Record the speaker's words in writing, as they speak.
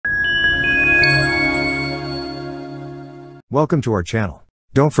Welcome to our channel.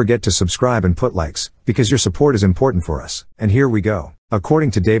 Don't forget to subscribe and put likes, because your support is important for us. And here we go.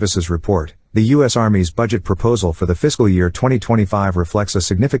 According to Davis's report, the U.S. Army's budget proposal for the fiscal year 2025 reflects a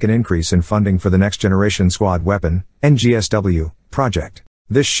significant increase in funding for the Next Generation Squad Weapon, NGSW, project.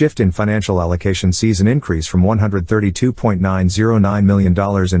 This shift in financial allocation sees an increase from $132.909 million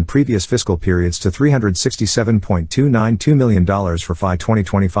in previous fiscal periods to $367.292 million for FY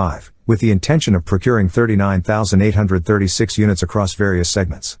 2025, with the intention of procuring 39,836 units across various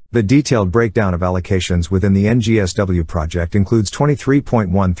segments. The detailed breakdown of allocations within the NGSW project includes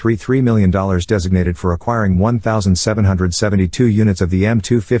 $23.133 million designated for acquiring 1,772 units of the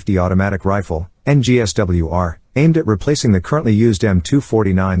M250 automatic rifle, NGSWR, aimed at replacing the currently used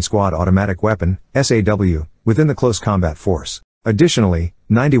M249 Squad Automatic Weapon, SAW, within the Close Combat Force. Additionally,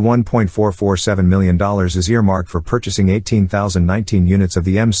 $91.447 million is earmarked for purchasing 18,019 units of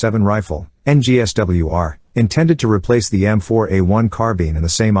the M7 rifle, NGSWR, intended to replace the M4A1 carbine in the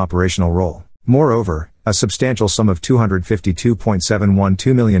same operational role. Moreover, a substantial sum of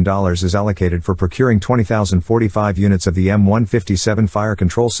 $252.712 million is allocated for procuring 20,045 units of the M157 fire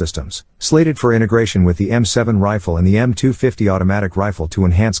control systems, slated for integration with the M7 rifle and the M250 automatic rifle to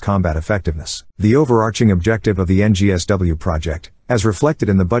enhance combat effectiveness. The overarching objective of the NGSW project, as reflected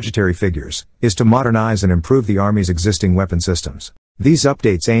in the budgetary figures, is to modernize and improve the Army's existing weapon systems. These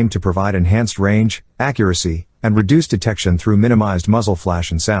updates aim to provide enhanced range, accuracy, and reduced detection through minimized muzzle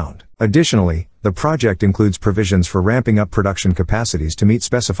flash and sound. Additionally, the project includes provisions for ramping up production capacities to meet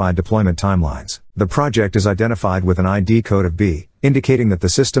specified deployment timelines. The project is identified with an ID code of B, indicating that the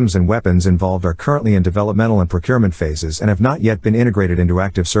systems and weapons involved are currently in developmental and procurement phases and have not yet been integrated into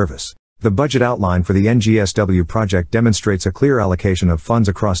active service. The budget outline for the NGSW project demonstrates a clear allocation of funds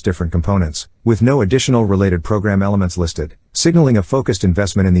across different components, with no additional related program elements listed, signaling a focused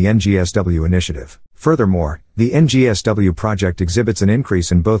investment in the NGSW initiative. Furthermore, the NGSW project exhibits an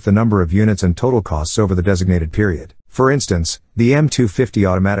increase in both the number of units and total costs over the designated period. For instance, the M250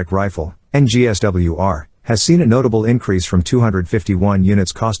 automatic rifle, NGSWR, has seen a notable increase from 251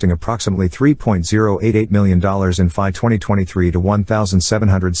 units costing approximately $3.088 million in FY 2023 to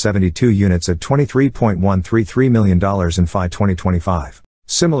 1,772 units at $23.133 million in FY 2025.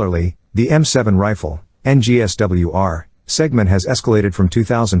 Similarly, the M7 rifle, NGSWR, segment has escalated from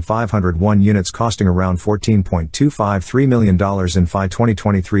 2,501 units costing around $14.253 million in FY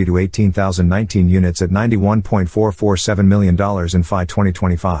 2023 to 18,019 units at $91.447 million in FY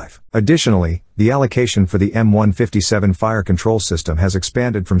 2025. Additionally, the allocation for the M157 fire control system has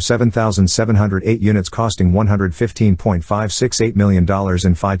expanded from 7,708 units costing $115.568 million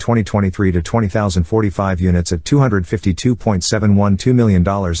in FY 2023 to 20,045 units at $252.712 million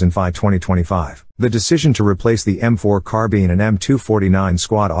in FY 2025. The decision to replace the M4 carbine and M249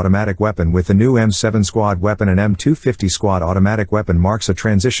 squad automatic weapon with the new M7 squad weapon and M250 squad automatic weapon marks a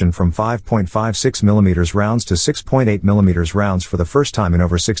transition from 5.56mm rounds to 6.8mm rounds for the first time in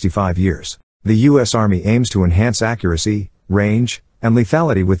over 65 years. The U.S. Army aims to enhance accuracy, range, and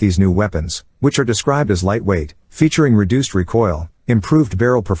lethality with these new weapons, which are described as lightweight, featuring reduced recoil, improved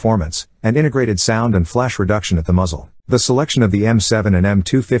barrel performance, and integrated sound and flash reduction at the muzzle. The selection of the M7 and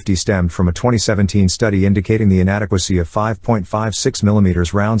M250 stemmed from a 2017 study indicating the inadequacy of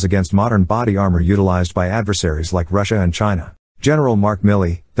 5.56mm rounds against modern body armor utilized by adversaries like Russia and China. General Mark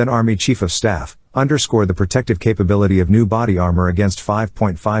Milley, then Army Chief of Staff, underscored the protective capability of new body armor against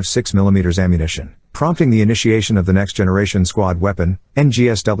 5.56mm ammunition, prompting the initiation of the Next Generation Squad Weapon,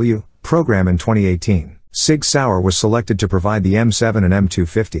 NGSW, program in 2018. Sig Sauer was selected to provide the M7 and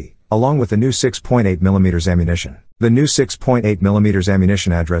M250, along with the new 6.8mm ammunition. The new 6.8mm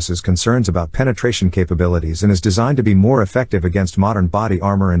ammunition addresses concerns about penetration capabilities and is designed to be more effective against modern body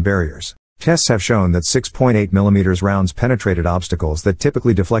armor and barriers. Tests have shown that 6.8mm rounds penetrated obstacles that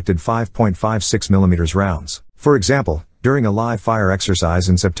typically deflected 5.56mm rounds. For example, during a live fire exercise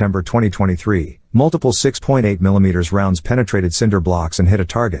in September 2023, multiple 6.8mm rounds penetrated cinder blocks and hit a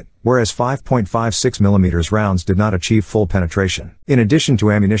target, whereas 5.56mm rounds did not achieve full penetration. In addition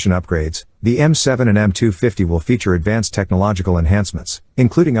to ammunition upgrades, the M7 and M250 will feature advanced technological enhancements,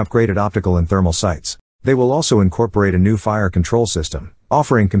 including upgraded optical and thermal sights. They will also incorporate a new fire control system,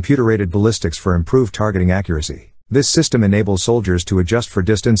 offering computer-aided ballistics for improved targeting accuracy. This system enables soldiers to adjust for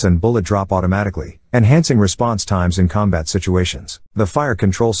distance and bullet drop automatically, enhancing response times in combat situations. The fire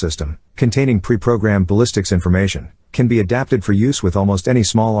control system, containing pre-programmed ballistics information, can be adapted for use with almost any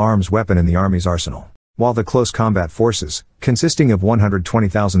small arms weapon in the Army's arsenal. While the Close Combat Forces, consisting of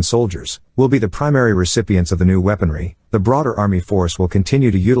 120,000 soldiers, will be the primary recipients of the new weaponry, the broader Army force will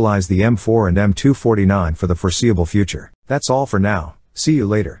continue to utilize the M4 and M249 for the foreseeable future. That's all for now. See you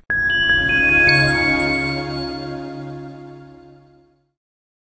later.